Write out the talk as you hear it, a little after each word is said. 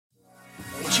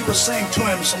she was saying to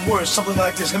him some words, something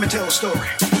like this. Let me tell a story.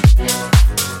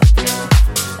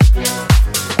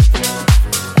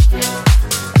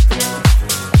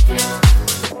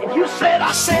 And you said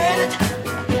I said it,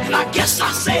 and I guess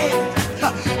I said it,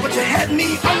 but you had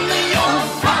me under your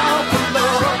power,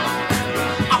 love.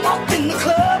 I walked in the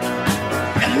club,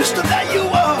 and mister, there you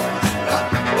were.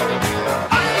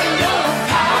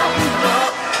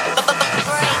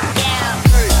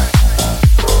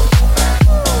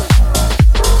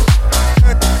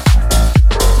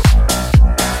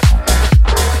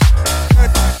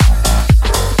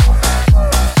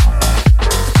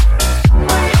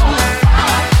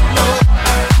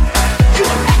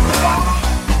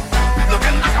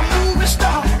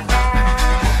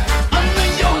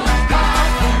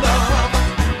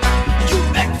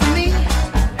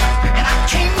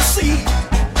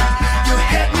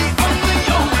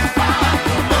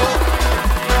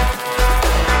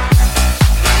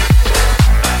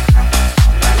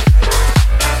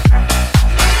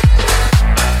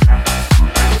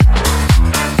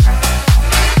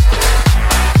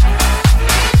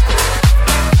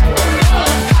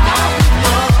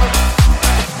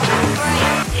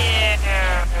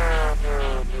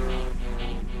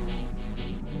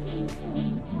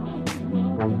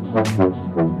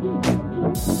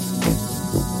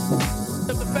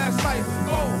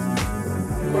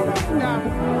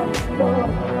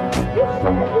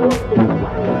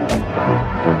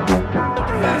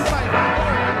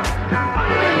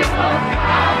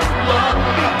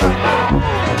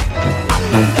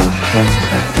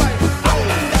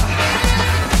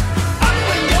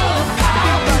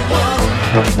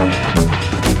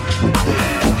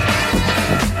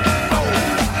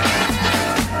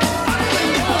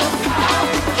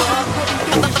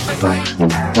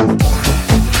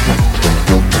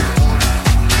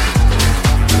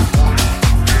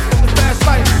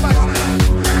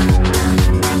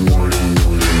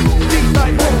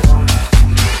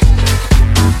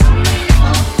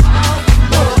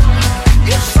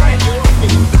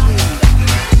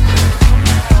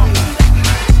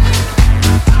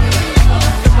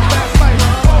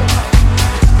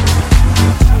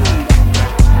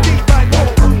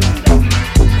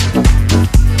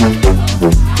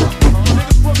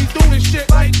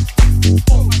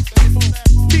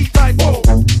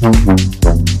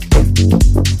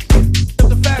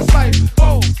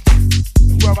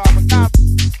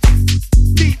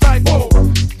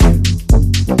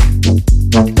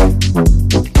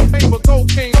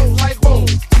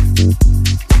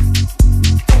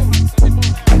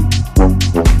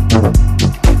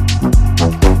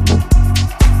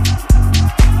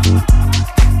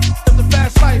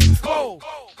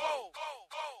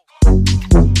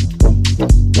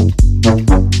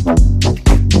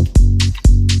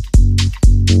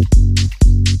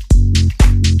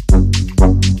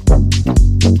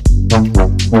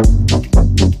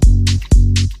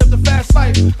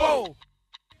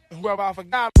 I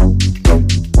forgot.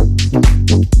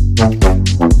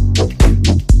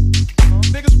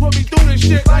 Niggas put me through this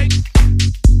shit like.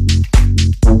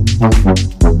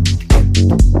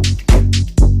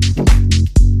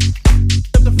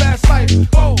 Live the fast life,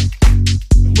 oh,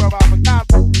 where I forgot.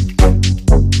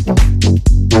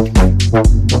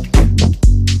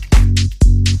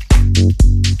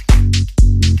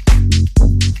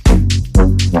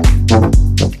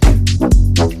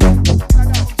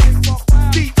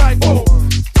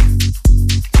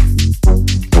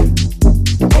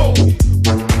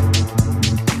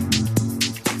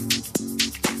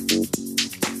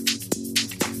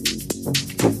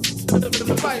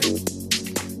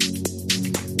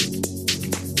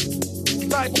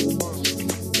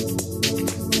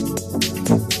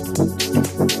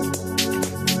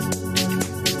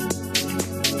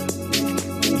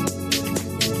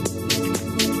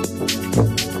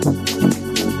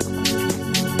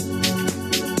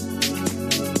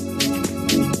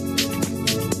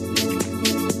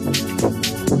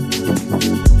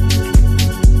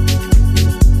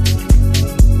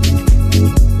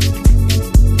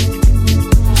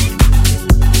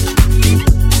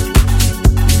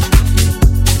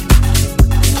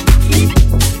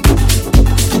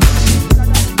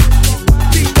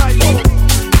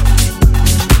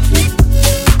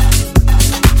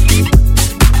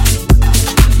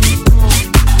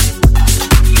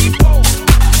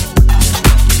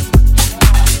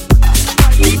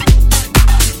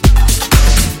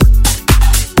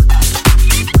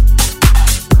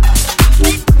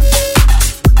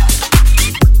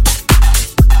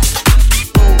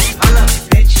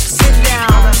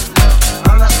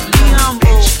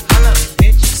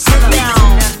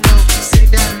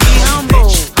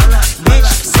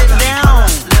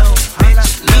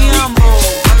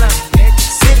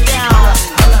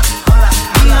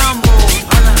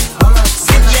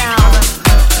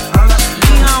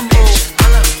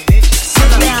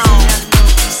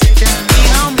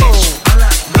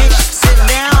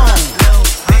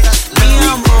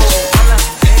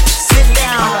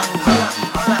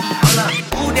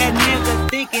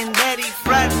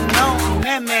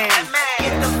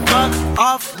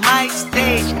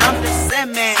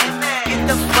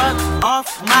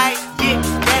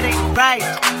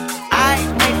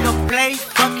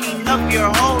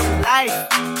 life.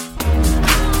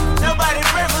 Nobody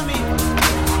pray for me.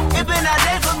 It been a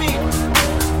day for me.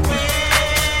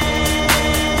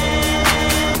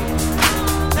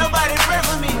 Nobody pray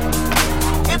for me.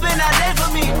 It been a day for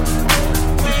me.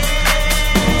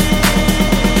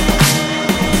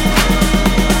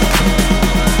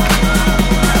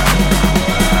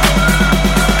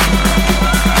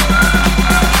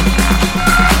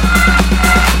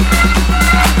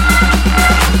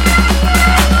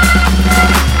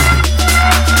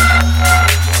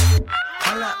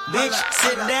 Bitch,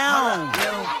 sit down.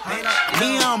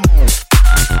 Me on.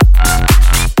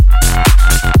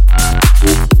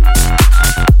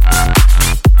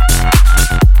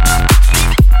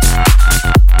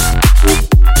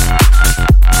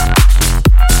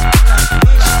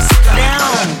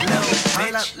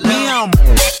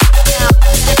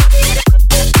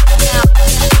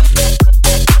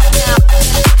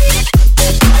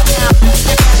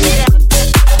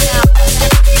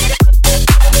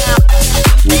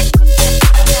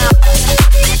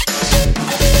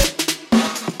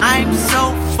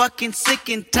 Fucking sick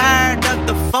and tired of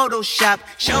the Photoshop.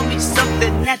 Show me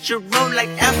something natural like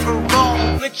Afro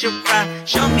with your pride.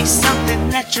 Show me something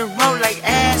natural like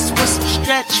ass with some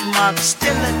stretch marks.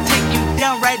 Still I take you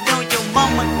down right on your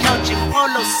mama couch in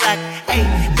polo sock. Ayy,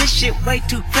 this shit way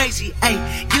too crazy. Ayy,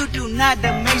 you do not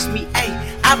amaze me. Ayy,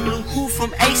 I blew who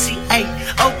from ACA.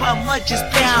 Oh, how much is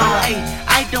down? Ayy,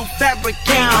 I don't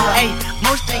fabricate. Ayy,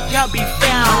 most of y'all be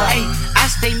found. Ayy, I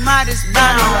stay modest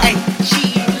about it. Ayy,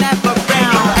 she elaborating.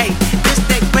 Ayy, this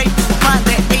that great mind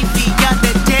that AV on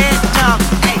the dead talk.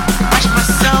 Ayy, watch my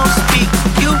soul speak.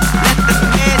 You let the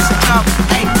meds talk.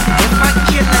 Ayy, if I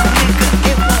kill a nigga,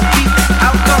 it won't be the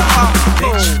alcohol.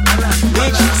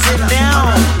 Bitch, sit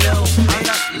down.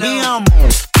 Me on.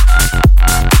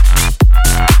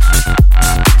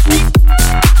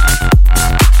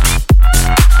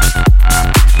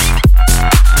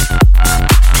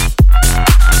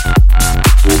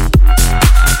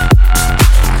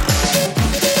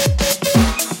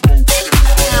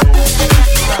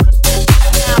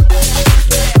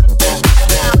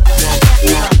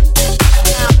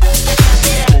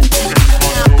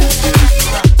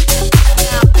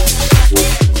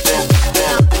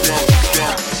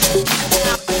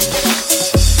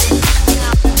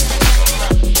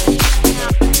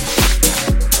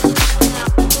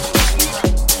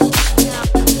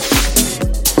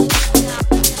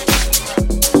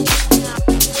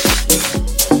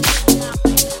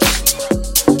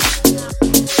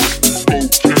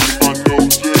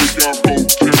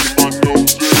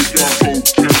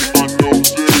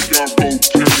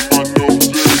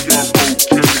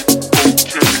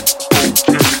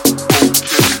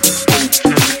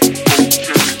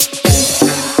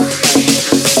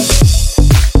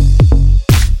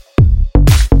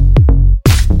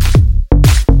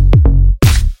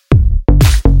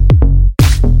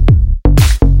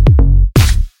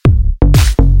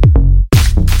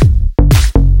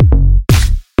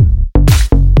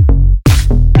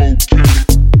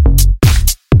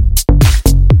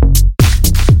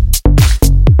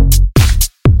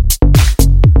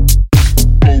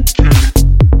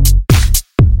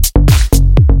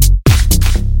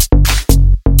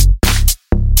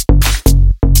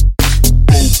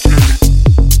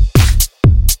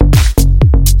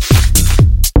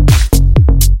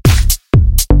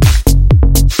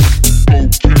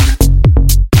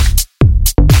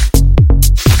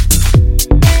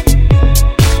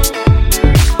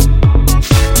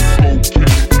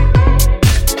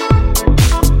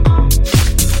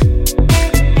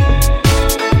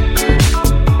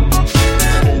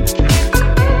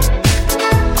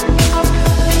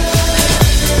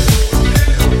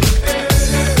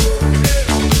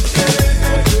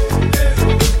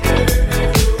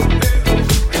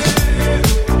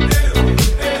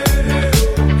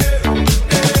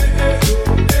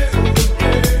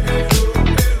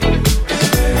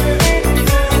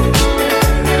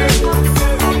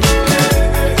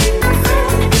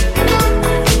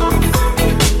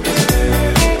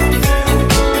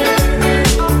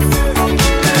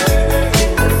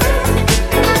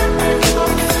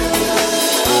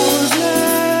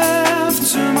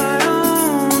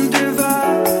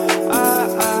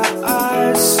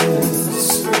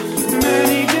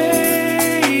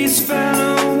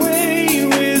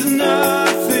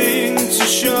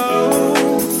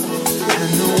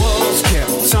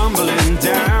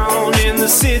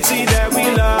 city that we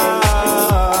love.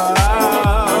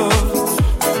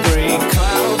 Gray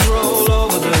clouds roll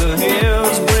over the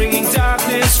hills, bringing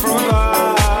darkness from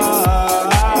above.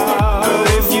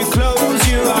 If you close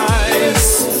your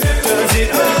eyes, does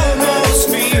it almost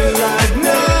feel like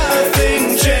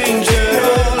nothing changes?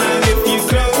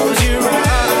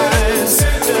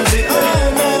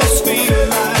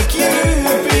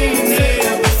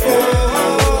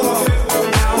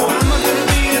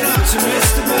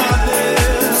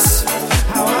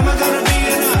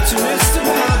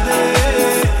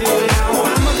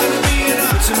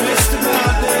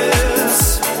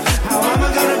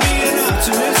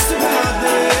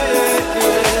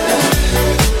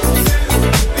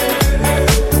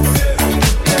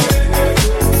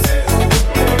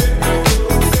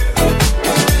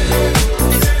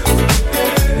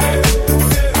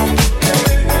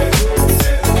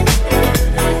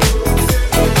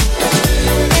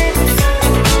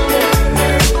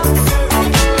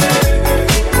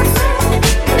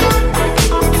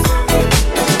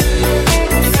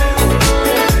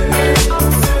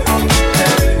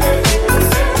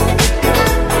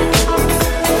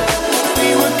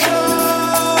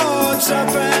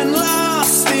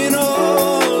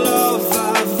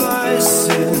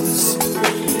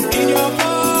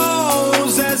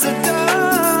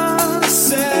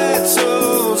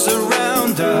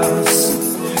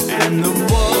 And the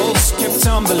walls kept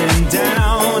tumbling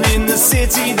down in the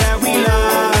city that we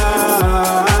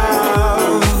love.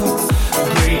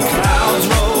 Great clouds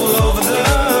roll over the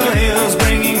hills,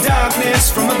 bringing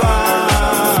darkness from above.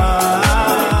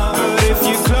 But if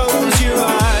you close your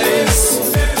eyes,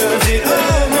 does it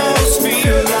almost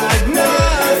feel like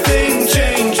nothing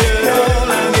changed at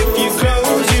all? And if you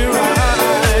close your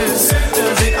eyes,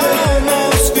 does it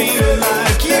almost feel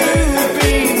like you've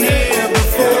been here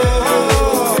before?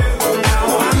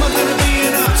 How am I gonna be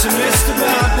an optimist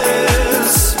about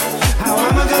this? How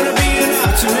am I gonna be an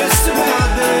optimist about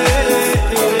this?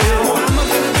 How am I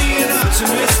gonna be an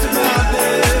optimist about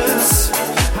this?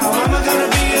 How am I gonna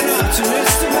be an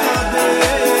optimist about this?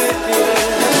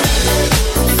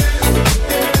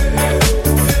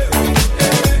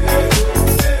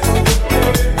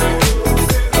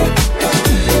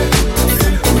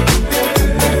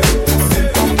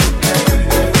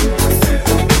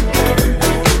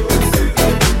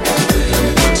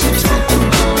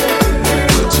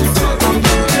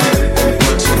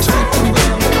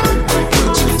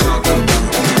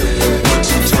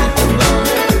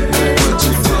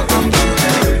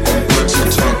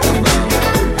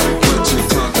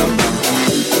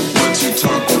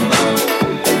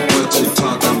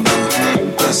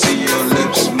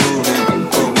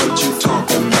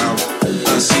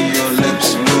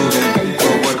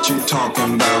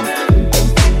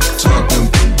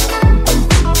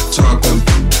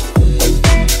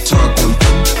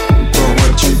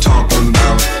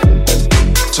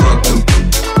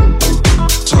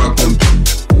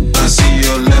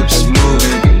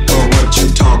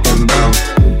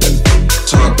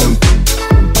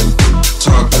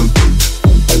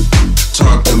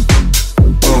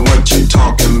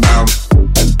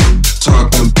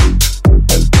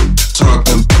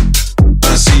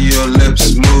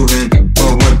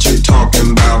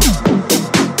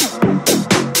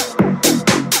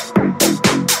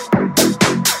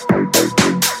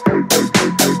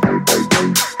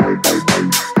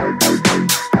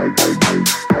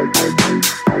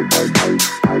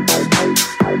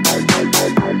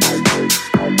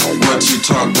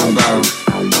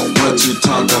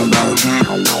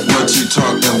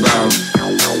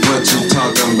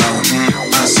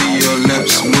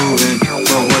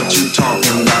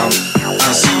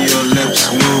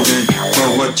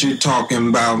 Talking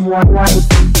about what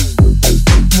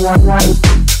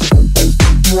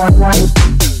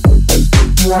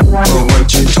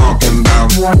you talking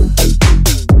about?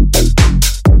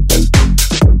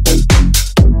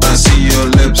 I see your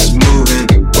lips moving,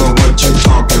 but what you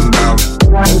talking about?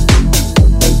 But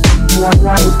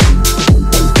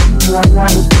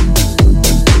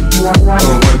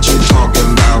what you talking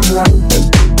about?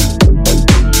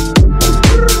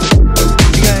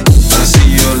 I see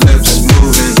your lips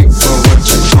moving, but what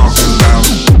you talking about?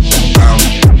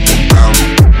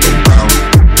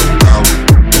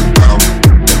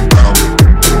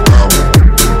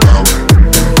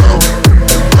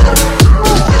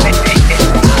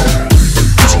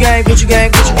 Gucci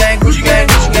gang, Gucci gang, Gucci gang,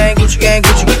 Gucci gang, Gucci gang,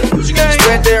 Gucci gang, Gucci gang.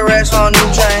 Spread their racks on new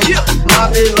chain. My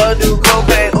bitch love do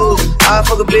cocaine. Ooh, I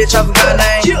fuck a bitch, I forgot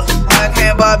name. I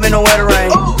can't buy me no wetter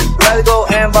rain. Rather go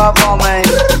and buy ball man.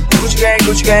 Gucci gang,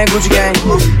 Gucci gang, Gucci gang.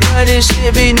 None of this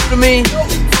shit be new to me.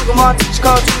 Fuck my teach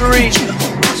called to the reach.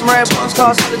 Some rap songs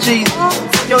called Strategies.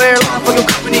 Fuck your airline, fuck your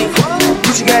company.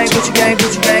 Gucci gang, Gucci gang,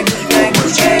 Gucci gang, Gucci gang,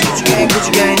 Gucci gang, Gucci gang,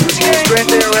 Gucci gang, Gucci gang. Spread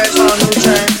their racks on new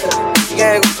chain. Gucci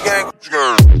gang, Gucci gang, Gucci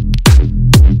gang.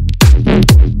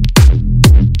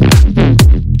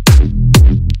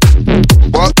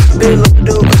 Bitch love to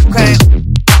do cocaine.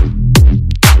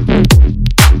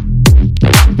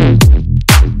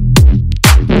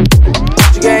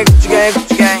 Gucci gang, Gucci gang,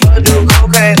 Gucci gang. Love to do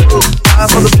cocaine. Ooh, I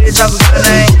fuck a bitch, I forgot her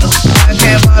name. I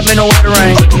can't buy me no wetter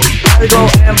rain. I go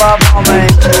and buy ball man.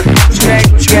 Gucci gang,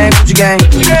 Gucci gang,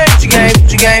 Gucci gang, Gucci gang,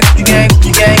 Gucci gang, Gucci gang,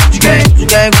 Gucci gang, Gucci gang, Gucci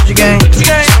gang, Gucci gang, Gucci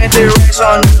gang. Spent their racks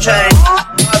on new chain.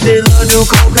 My bitch love to do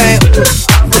cocaine. Ooh,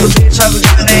 I fuck a bitch, I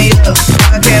forgot her name.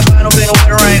 I can't buy no bitch no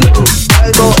wetter rain. I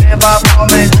go and buy ball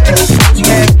man. Gucci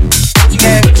gang, Gucci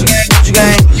gang, Gucci gang, Gucci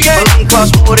gang, Gucci gang. My lean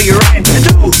cost more than your rent.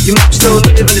 Dude, you might still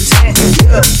live in the tent.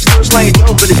 Yeah, still slanging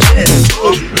dope for the jet.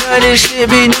 None of this shit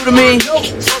be new to me.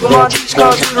 Fuck my teach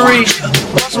cost to the reach.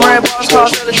 Some rap boss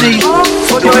cost Strategies.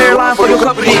 Fuck your airline, fuck your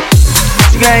company.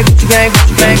 Gucci gang, Gucci gang,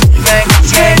 Gucci gang, Gucci gang,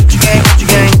 Gucci gang, Gucci gang, Gucci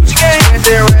gang, Gucci gang. Spent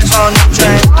their racks on new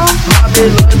chain. My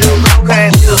bitch love to do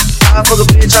cocaine. I fuck a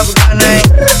bitch, I forgot her name.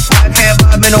 I can't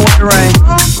buy me no wetter rain.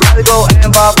 Rather go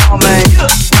and buy ball man.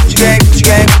 Gucci gang, Gucci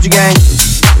gang, Gucci gang,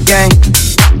 gang,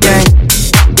 gang,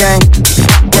 gang,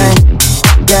 gang, gang,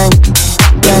 gang,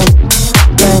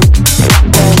 gang,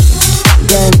 gang,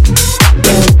 gang.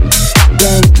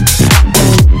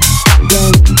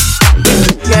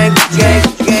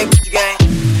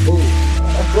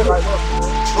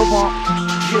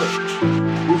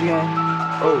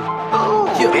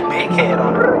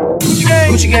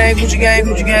 Gucci gang, Gucci gang,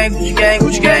 Gucci gang, Gucci gang,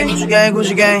 Gucci gang, Gucci gang,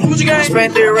 Gucci gang, Gucci gang.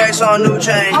 Spent 3 racks on new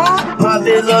chain. My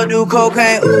bitch love do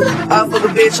cocaine. Ooh, I fuck a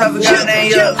bitch, I forgot her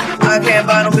name. Yeah, I can't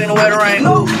buy no bin wetter rain.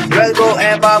 Ooh, rather go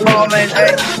and buy ball man.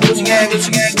 Hey, Gucci gang,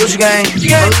 Gucci gang, Gucci gang.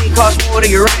 My lean cost more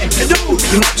than your rent.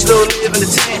 You niggas still live in the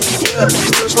tent. Yeah,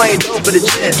 still slaying dope for the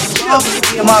jet.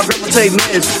 Me and my grandma take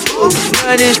meds. Ooh,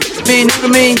 none of this be new to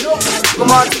me. Come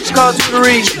on, teach called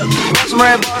tutory. Some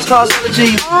red bars called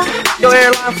allergy. Your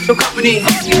airline for your company.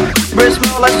 Breath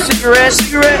smell like a cigarette.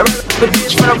 The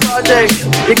bitch from the project.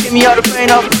 They get me out the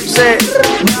plane off the set.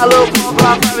 Now a little pump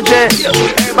fly private jet.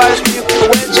 Everybody scream for a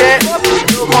wet jet.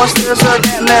 Little corn still suck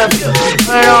that left.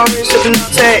 100 on wrist, sipping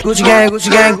on tech. Gucci gang, Gucci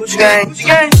gang, Gucci gang, Gucci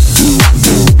gang.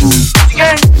 Gucci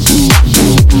gang.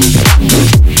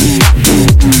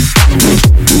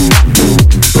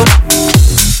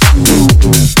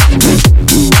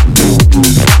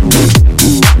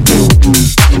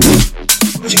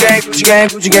 Gucci gang, Gucci gang,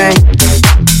 Gucci gang.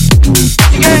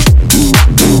 Gucci gang.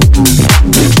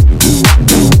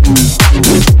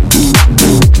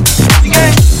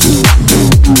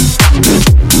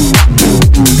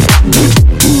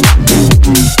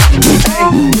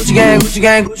 Gucci gang, Gucci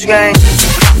gang, Gucci gang.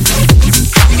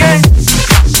 Gucci gang.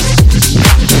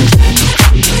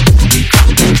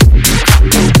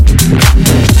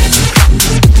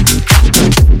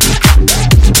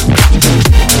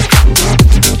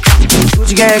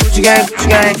 Gucci gang, Gucci gang, Gucci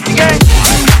gang, Gucci gang.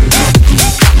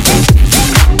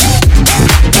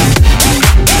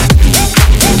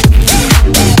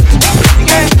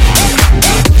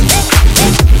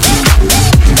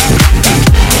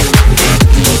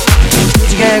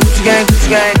 Gucci gang, Gucci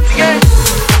gang, Gucci gang.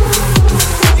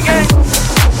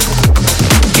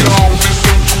 Yo, this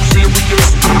ain't too serious.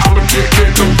 I'ma get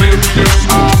delirious.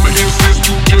 I'ma insist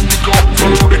you give me go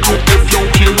vertical if you're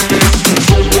curious.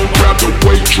 Someone grab the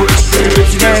waitress and if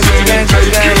there's any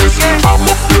takers,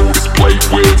 I'ma fill this plate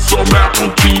with some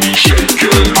appletini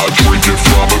shaker. I drink it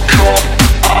from a cup,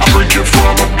 I drink it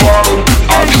from a bottle,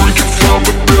 I drink it from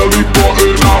the belly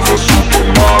button of a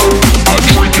supermodel. I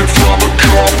drink it from a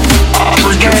cup, I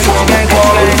drink it from a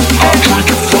bottle, I drink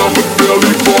it from the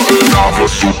belly button of a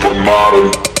supermodel.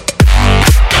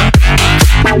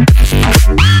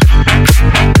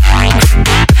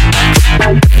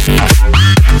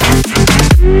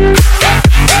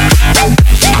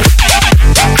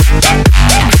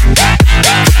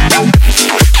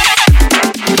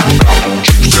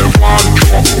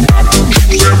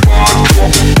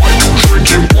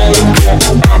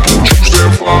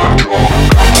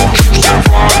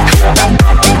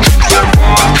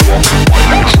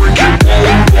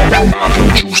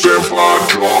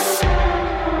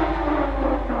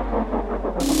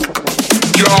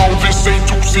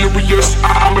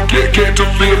 I'ma get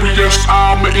delirious.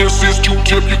 I'ma insist you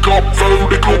tip your cup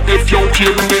vertical if you're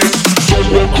curious.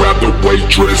 Someone grab the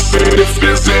waitress and if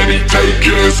there's any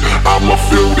takers, I'ma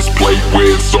fill this plate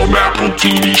with some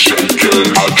appletini shaker.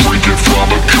 I drink it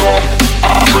from a cup,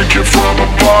 I drink it from a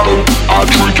bottle, I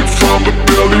drink it from the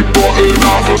belly button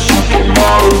of a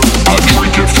supermodel. I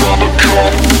drink it from a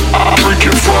cup, I drink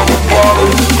it from a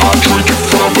bottle, I drink it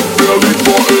from the belly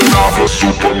button of a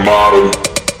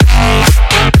supermodel.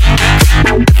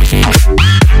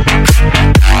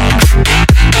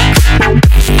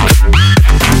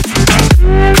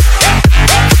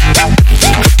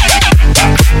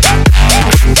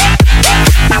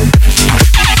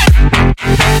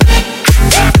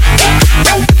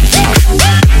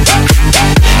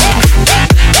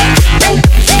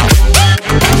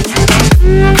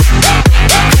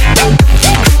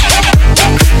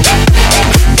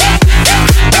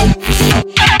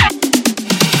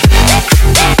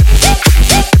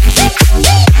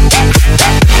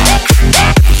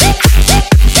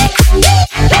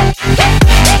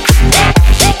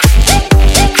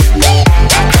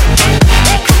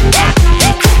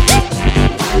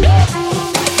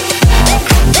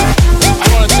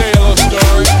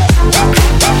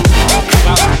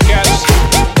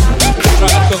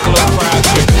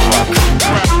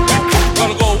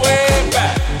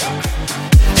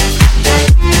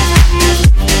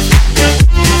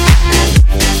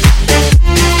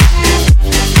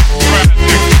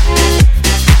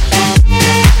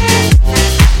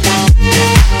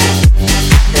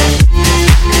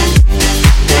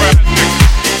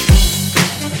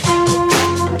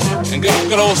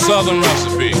 Southern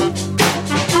recipe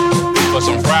for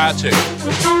some fried chicken.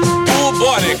 Oh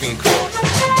boy, they can cook.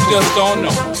 You just don't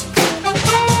know.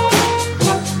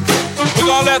 We're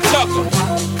gonna let Tucker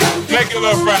make your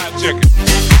little fried chicken.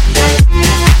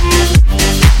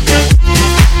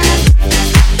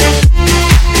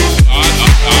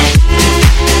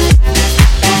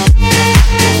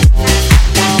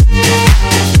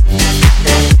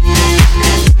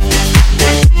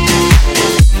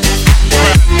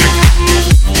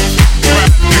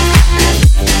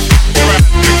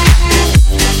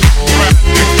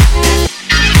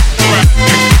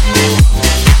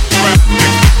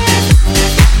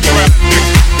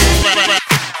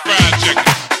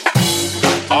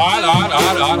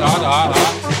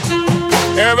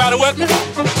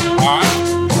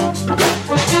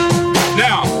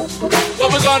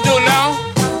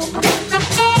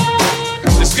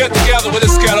 together with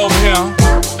this cat over here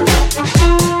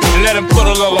and let him put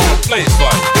a little on the plate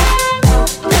for you.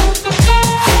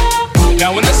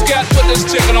 Now when this cat put this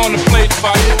chicken on the plate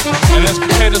for you and this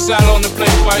potato salad on the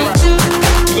plate for you,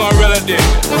 you're gonna really dig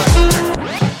it.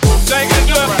 Think you can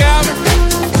do it, Calvin?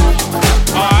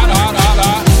 Alright.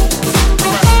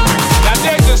 Now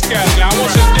dig this cat now, I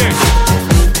want you to dig it.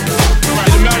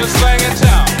 He's the melodiest thing in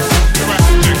town.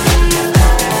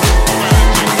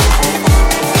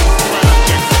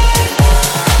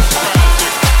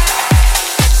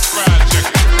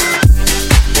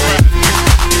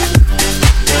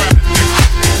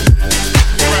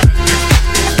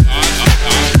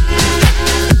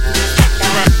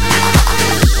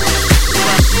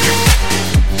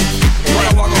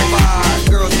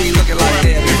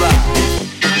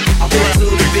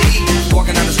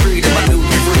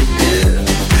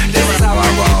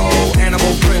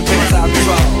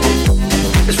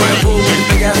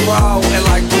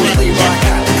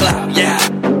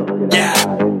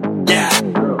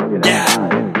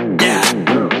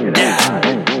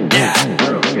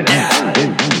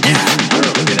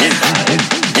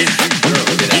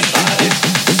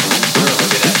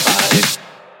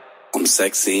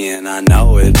 Sexy and I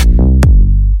know it.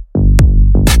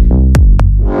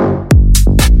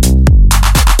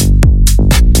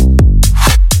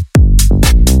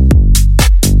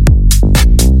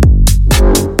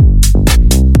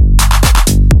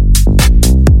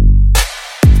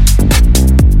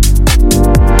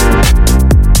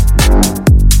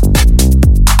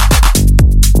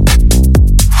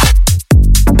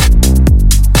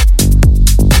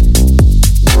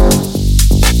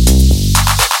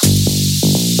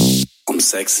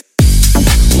 Sexy.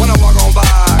 When I walk on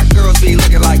by, girls be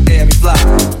looking like Debbie Fly.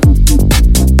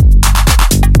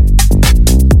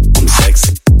 I'm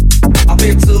sexy. I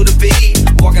feel to the beat,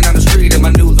 walking down the street and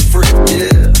my news are free.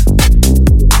 Yeah.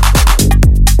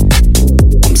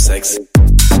 I'm sexy.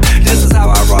 This is how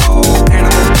I roll.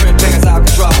 Animal print fingers out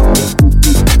control.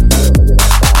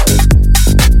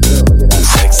 I'm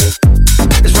sexy.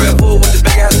 It's real food with the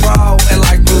big ass bra, and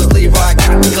like Bruce Lee, I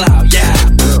got the clout. Yeah.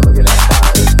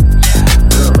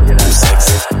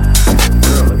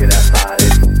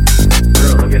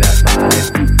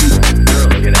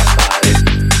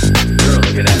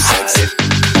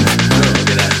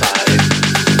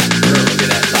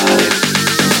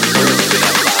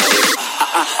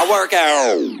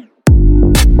 Workout.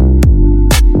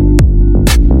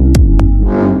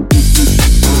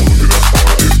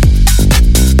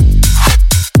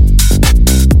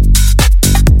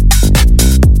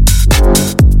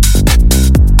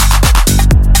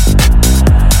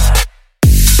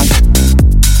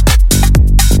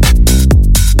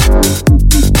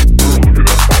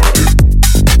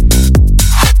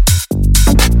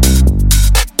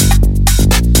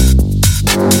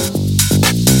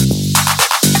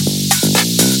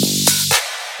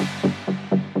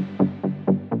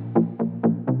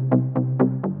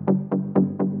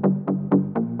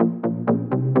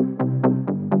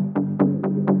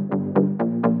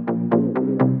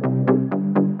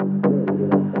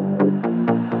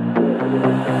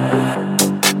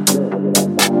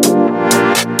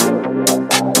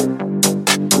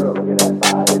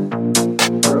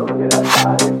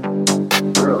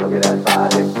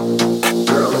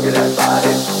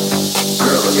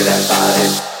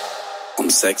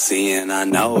 Sexy and I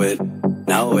know it,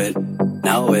 know it,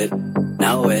 know it, know it,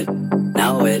 know it,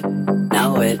 know it,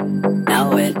 know it, know it,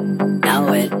 know it,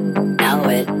 know it, know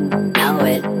it, know it, know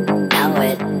it, know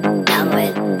it, know it, know it.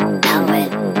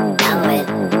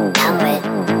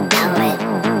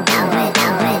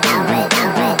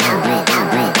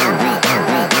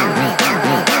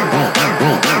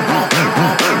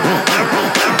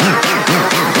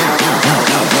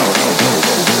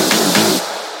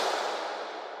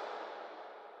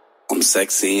 I'm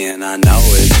sexy and I know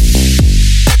it.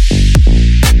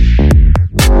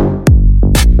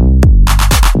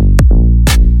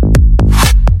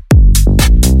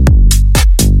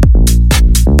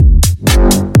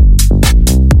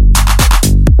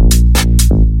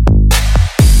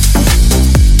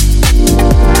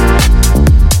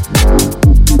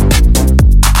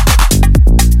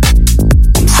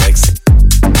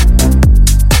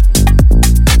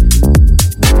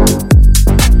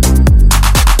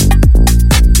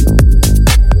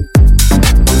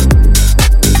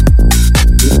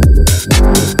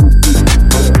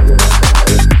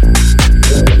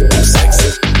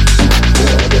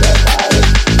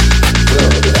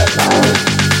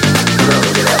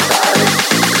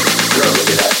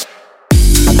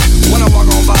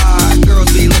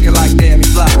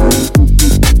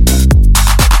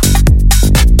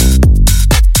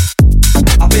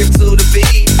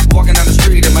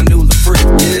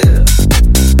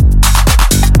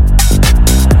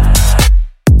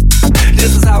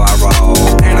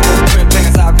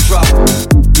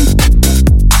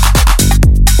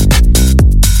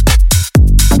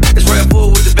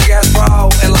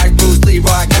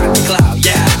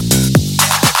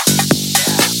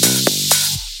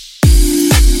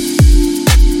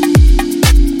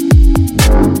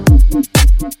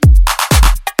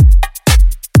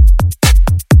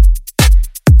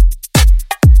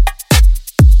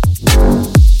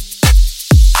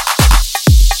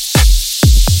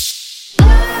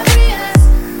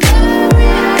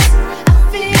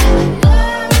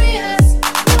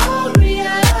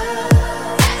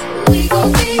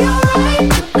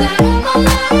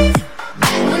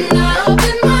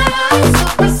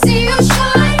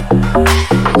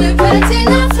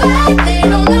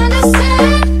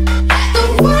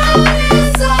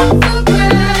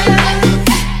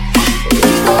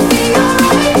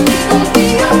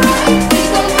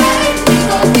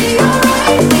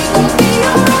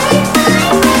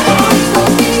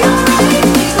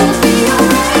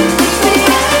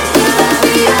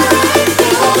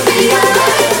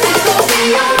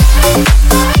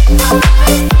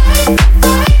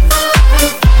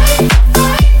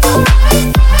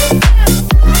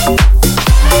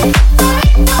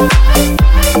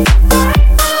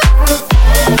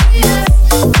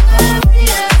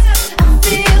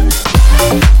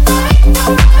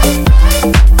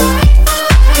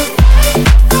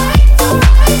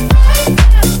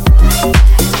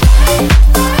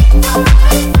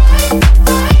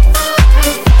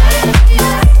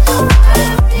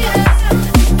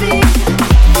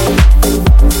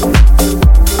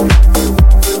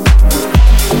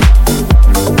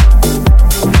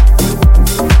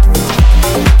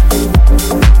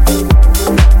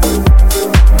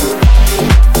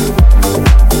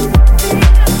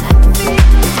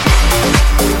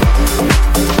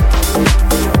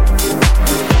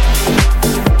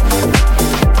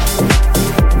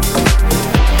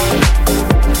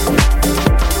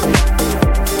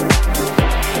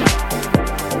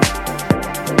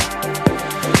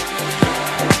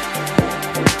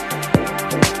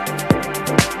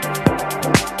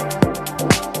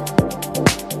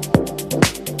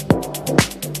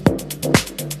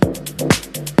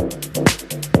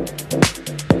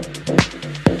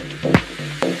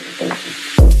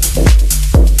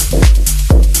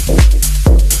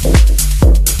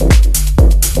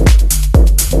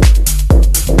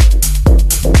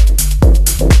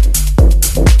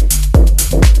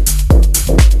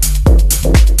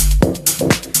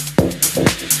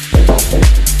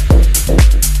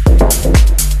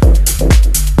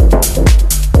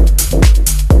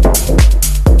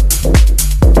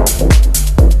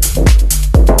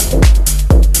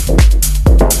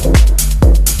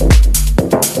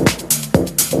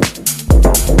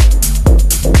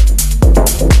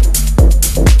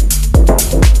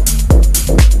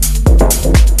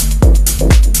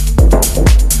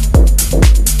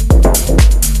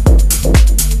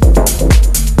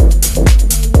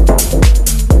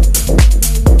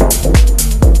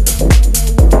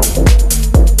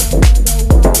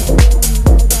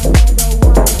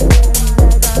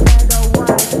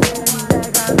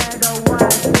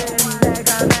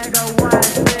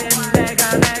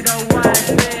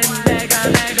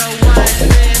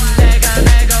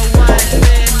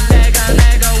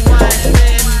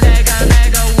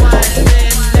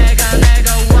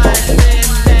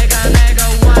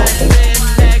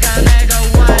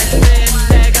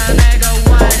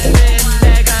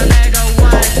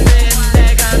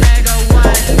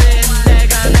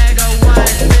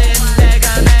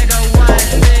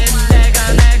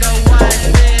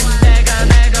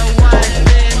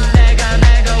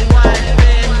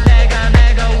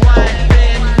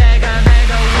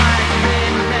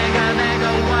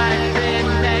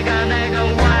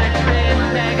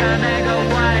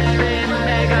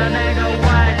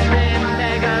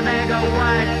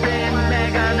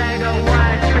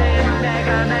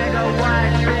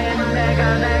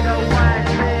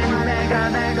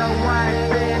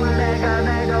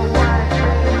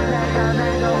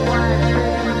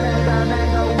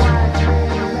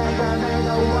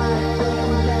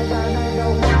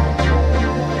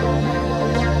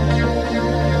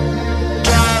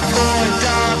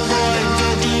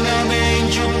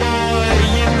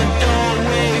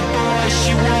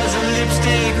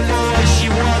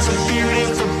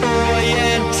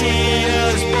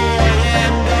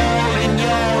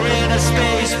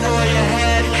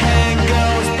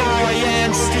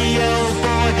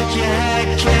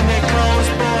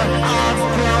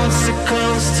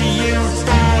 close to you,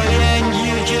 boy, and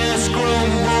you just grown,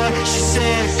 boy. She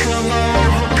said, come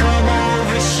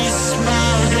over, she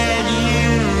smiled at you.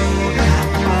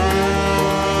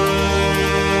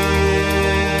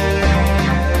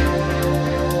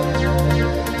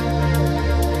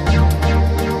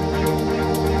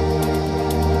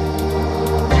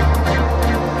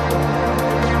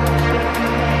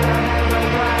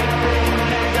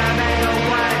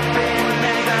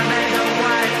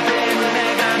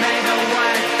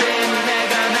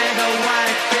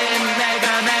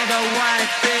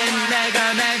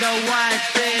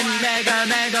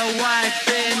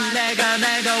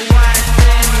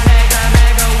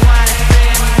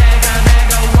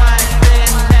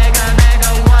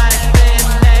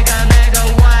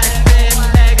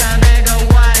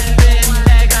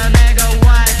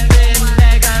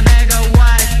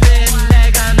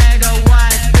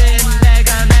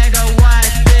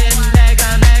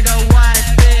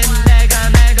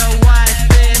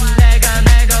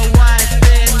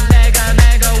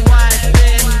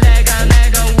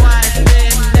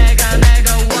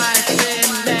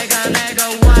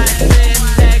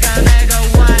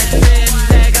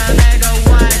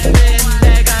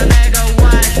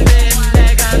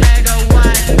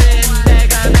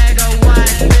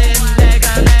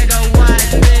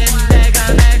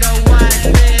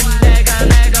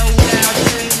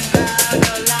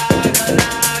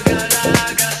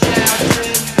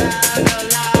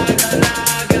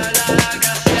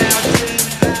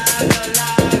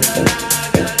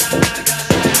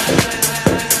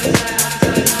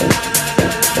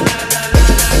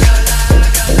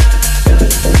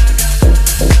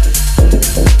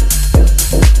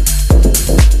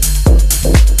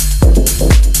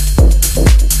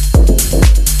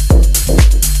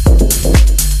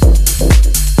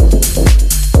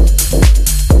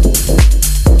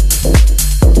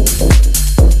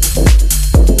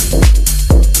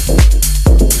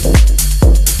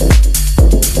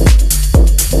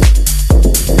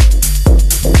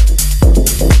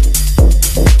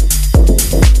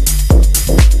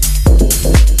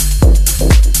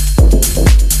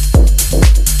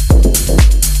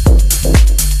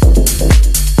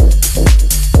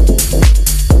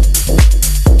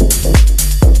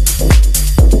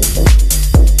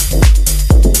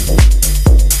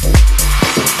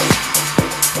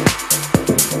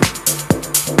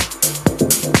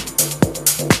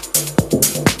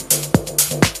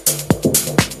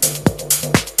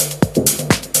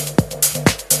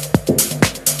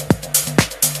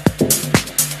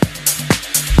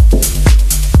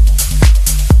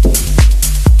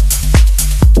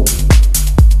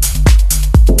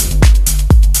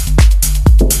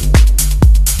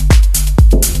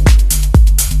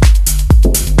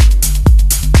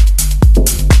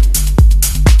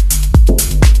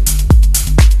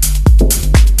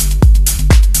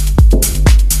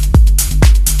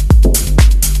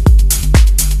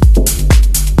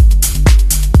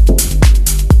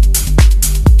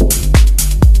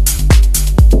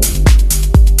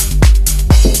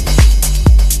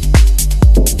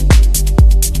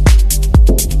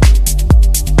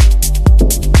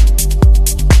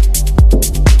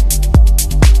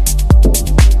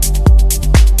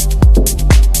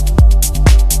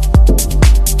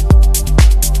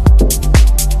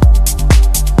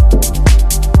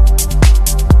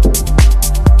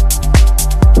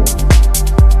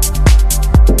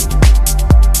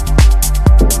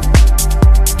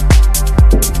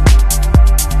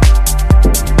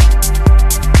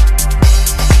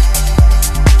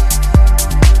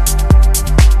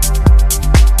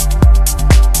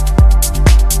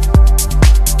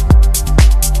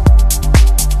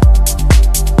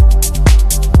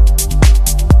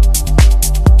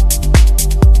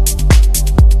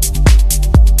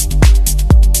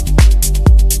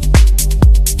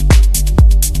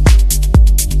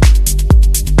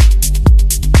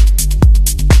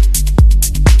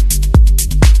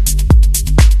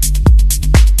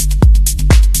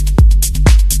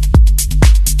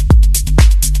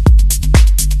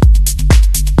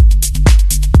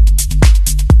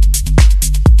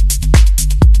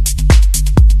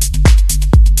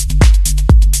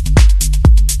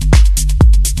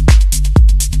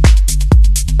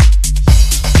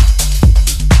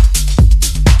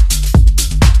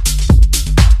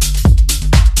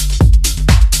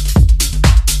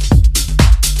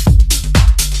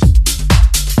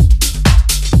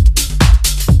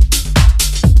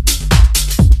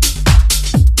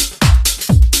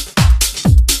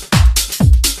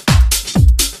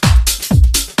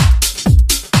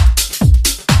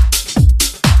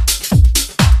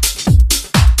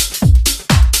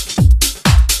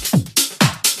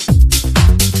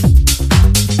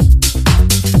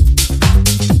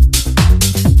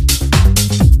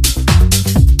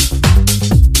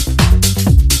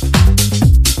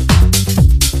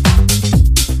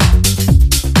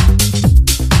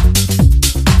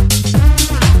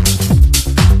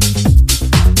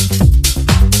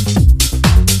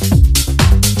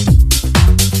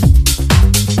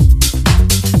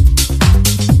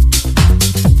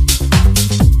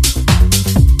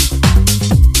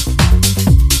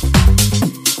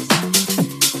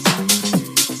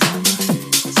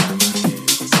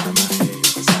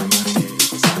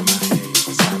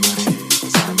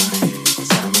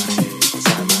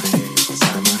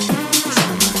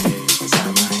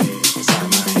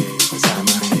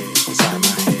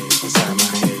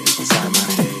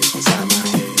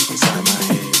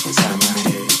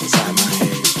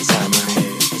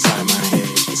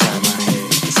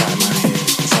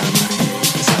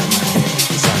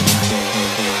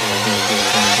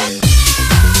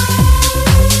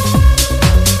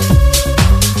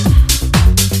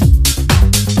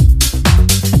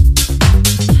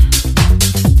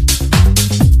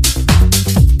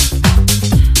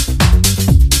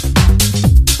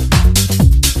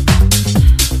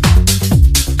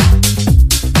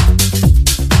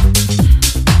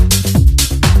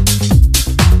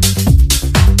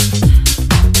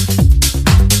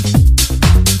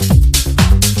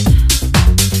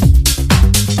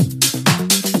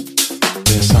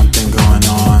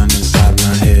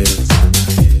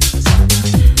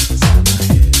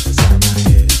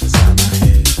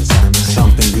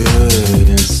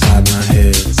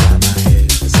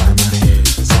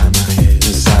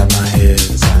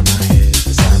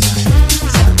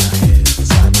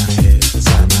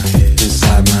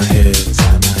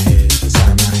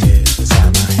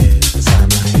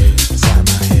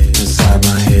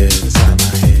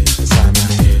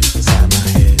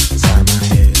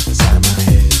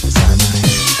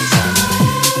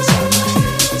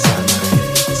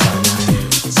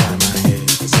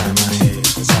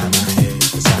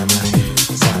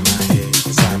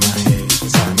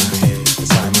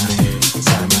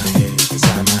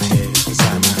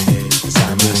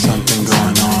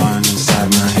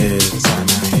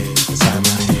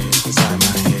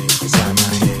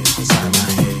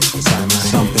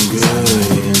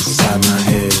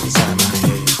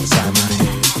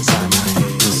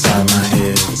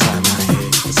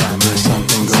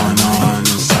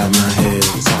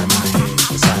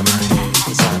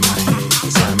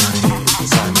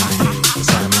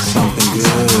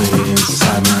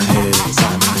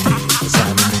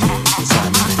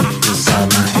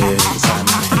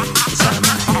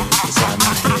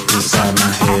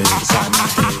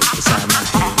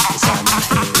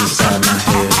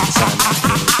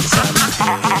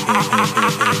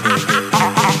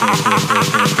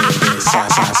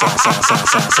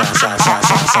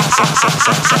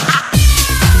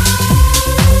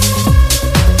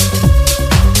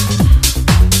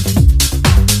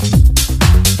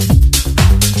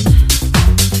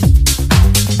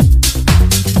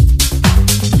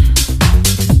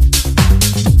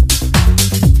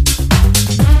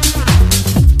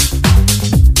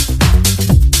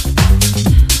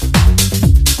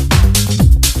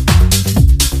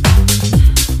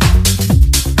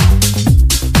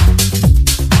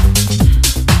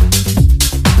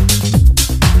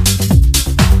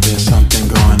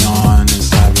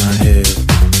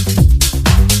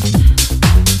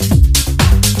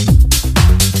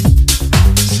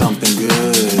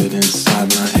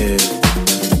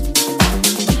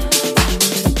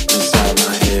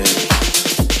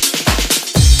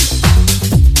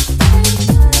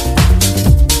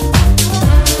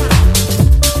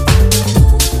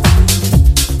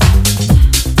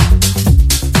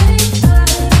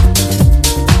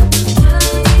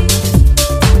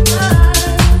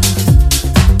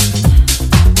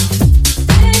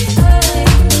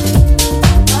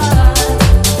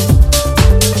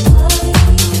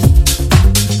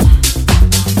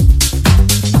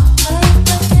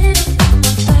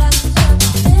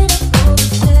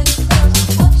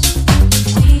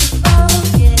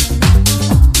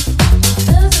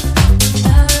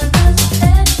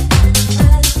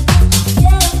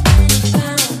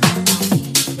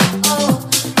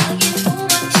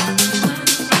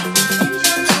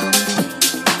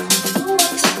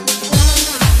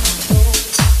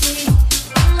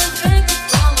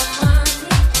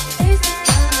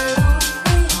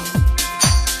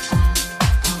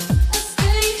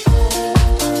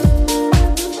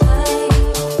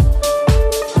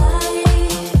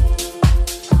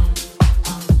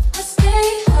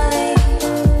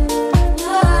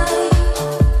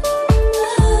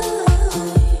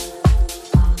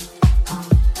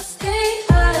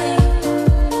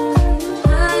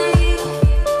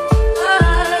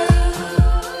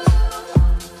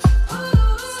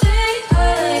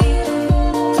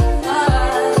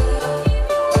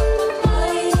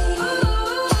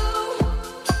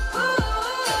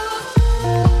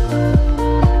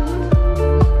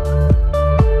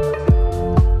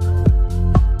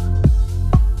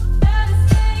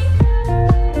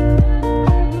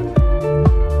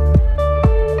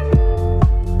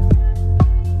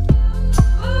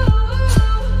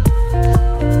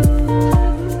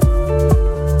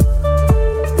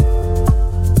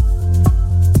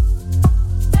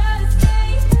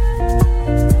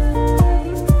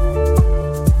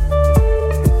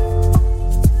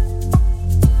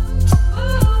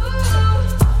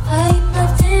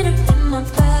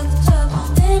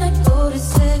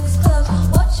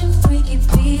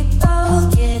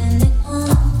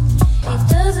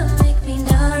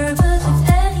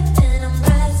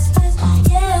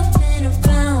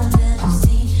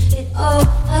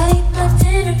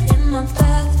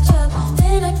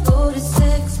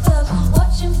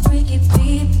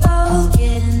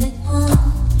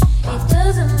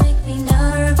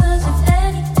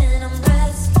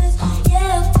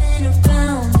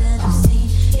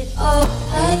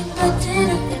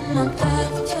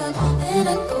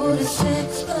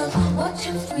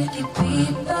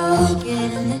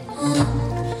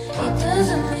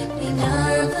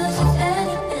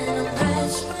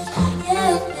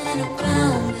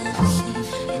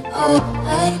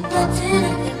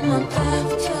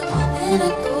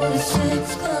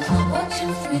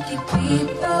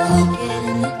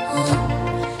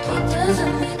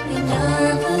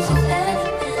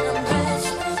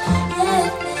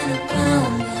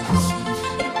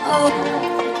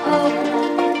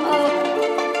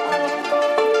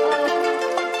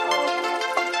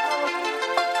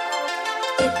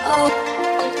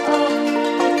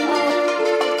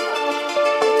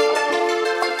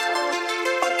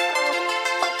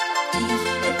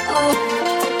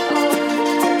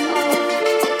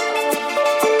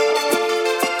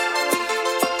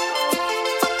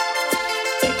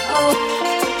 Oh.